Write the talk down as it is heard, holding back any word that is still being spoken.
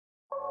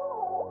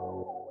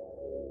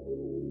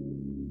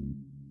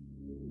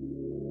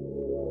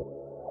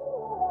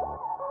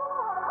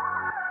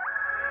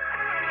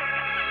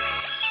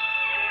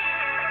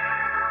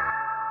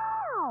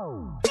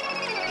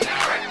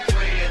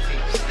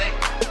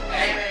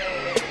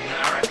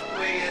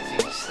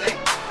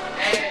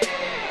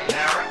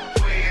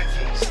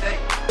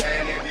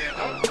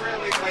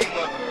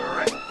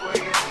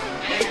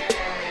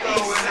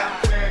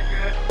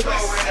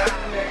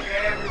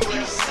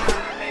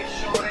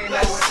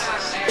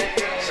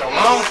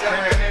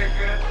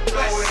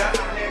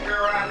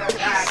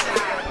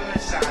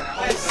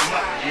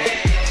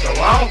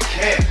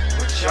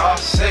y'all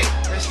say.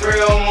 It's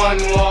 301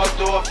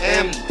 Waldorf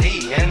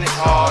MD and it's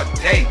all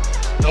day.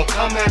 Don't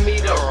come at me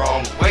the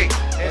wrong way.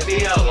 It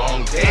be a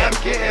long day. I'm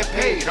getting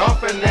paid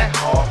off in that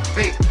hard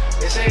fake.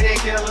 They say they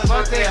killers,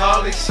 but they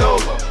hardly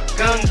solo.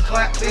 Guns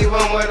clap, leave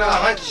them with a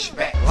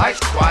hunchback like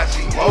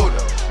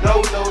Quasimodo.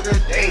 No Notre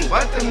Dame,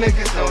 but the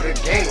niggas know the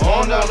game.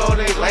 On the low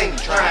they lame,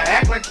 try to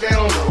act like they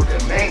don't know the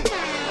name.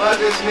 But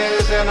this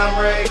niggas and I'm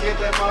ready to get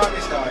that party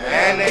started.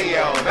 And they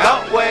yell,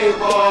 Beltway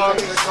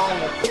boys.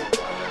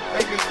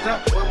 Niggas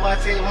stuck with my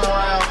team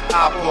around.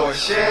 I pour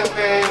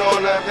champagne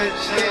on a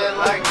bitch head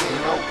like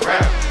Nino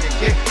Brown. You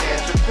get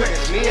cancer quick,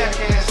 me I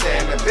can't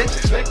stand the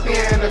bitches. Make me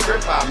in the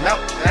grip, I melt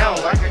down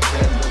like a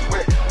candle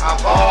wick. I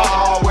ball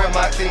hard with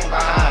my team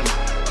behind me,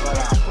 but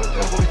I put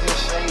them with this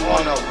shame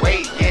on the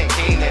way, yeah,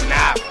 gaining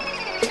out.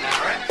 Now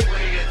right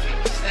where your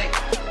team stay,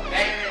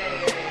 hey.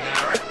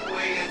 Now right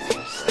where your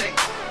team stay,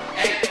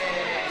 hey.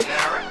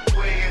 Now right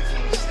where your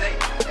team stay,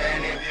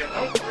 and if you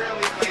don't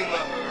really claim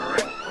up,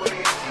 right where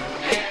your team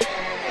stay.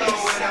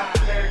 Throw it up,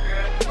 nigga,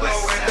 throw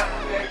it up,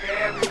 nigga,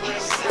 everywhere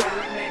we go,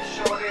 we make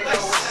sure they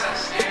know what's up.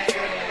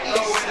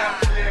 Throw it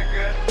up,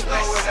 nigga,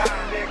 throw it up,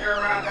 nigga,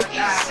 around the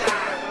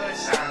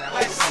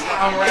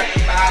I'm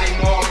rapping body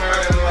more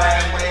murder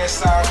lane, when it's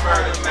all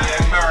murder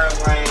man, murder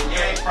lane. You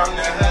ain't from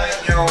the hood,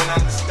 you don't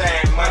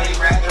understand. Money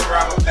wrapped in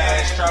rubber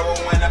bands, trouble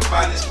when the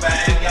fun is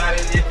bang.